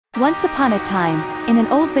Once upon a time, in an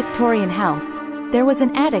old Victorian house, there was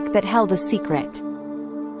an attic that held a secret.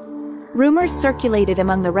 Rumors circulated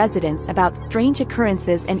among the residents about strange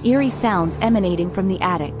occurrences and eerie sounds emanating from the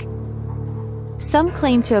attic. Some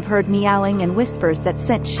claimed to have heard meowing and whispers that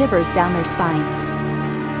sent shivers down their spines.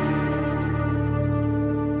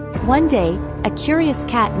 One day, a curious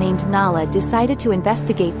cat named Nala decided to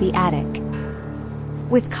investigate the attic.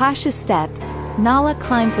 With cautious steps, Nala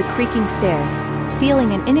climbed the creaking stairs,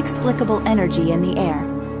 feeling an inexplicable energy in the air.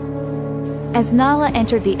 As Nala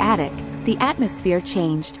entered the attic, the atmosphere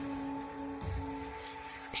changed.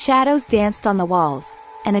 Shadows danced on the walls,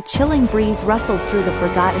 and a chilling breeze rustled through the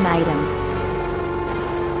forgotten items.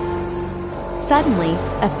 Suddenly,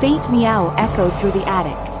 a faint meow echoed through the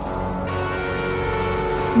attic.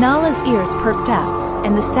 Nala's ears perked up,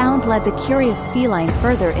 and the sound led the curious feline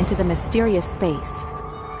further into the mysterious space.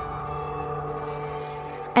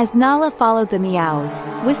 As Nala followed the meows,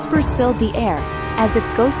 whispers filled the air, as if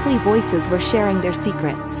ghostly voices were sharing their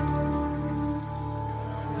secrets.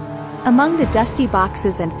 Among the dusty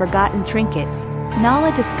boxes and forgotten trinkets,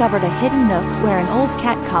 Nala discovered a hidden nook where an old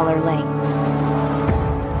cat collar lay.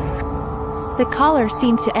 The collar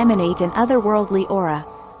seemed to emanate an otherworldly aura.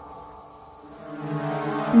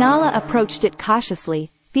 Nala approached it cautiously,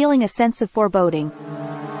 feeling a sense of foreboding.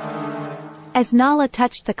 As Nala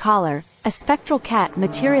touched the collar, a spectral cat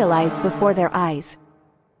materialized before their eyes.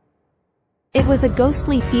 It was a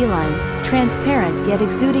ghostly feline, transparent yet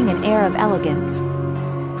exuding an air of elegance.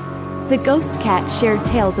 The ghost cat shared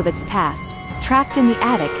tales of its past, trapped in the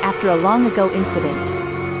attic after a long-ago incident.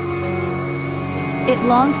 It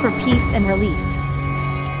longed for peace and release.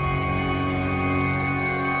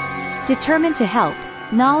 Determined to help,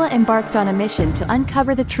 Nala embarked on a mission to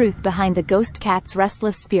uncover the truth behind the ghost cat's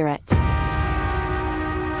restless spirit.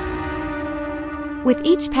 With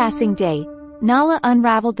each passing day, Nala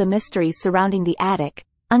unraveled the mysteries surrounding the attic,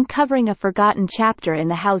 uncovering a forgotten chapter in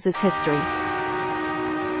the house's history.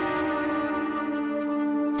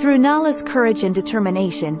 Through Nala's courage and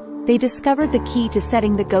determination, they discovered the key to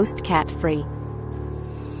setting the ghost cat free.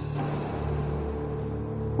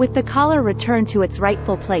 With the collar returned to its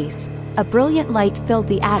rightful place, a brilliant light filled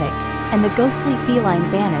the attic, and the ghostly feline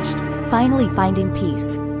vanished, finally finding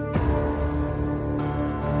peace.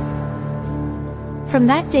 From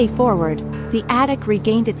that day forward, the attic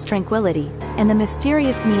regained its tranquility, and the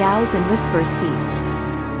mysterious meows and whispers ceased.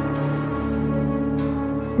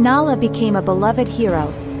 Nala became a beloved hero,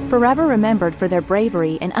 forever remembered for their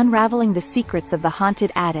bravery in unraveling the secrets of the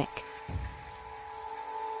haunted attic.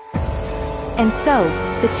 And so,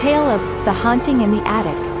 the tale of The Haunting in the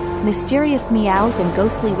Attic, Mysterious Meows and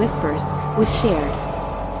Ghostly Whispers, was shared.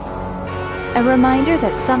 A reminder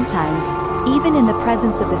that sometimes, even in the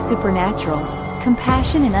presence of the supernatural,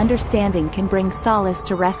 compassion and understanding can bring solace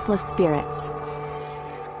to restless spirits.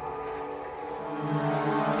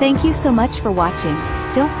 Thank you so much for watching.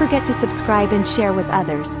 Don't forget to subscribe and share with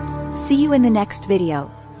others. See you in the next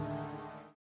video.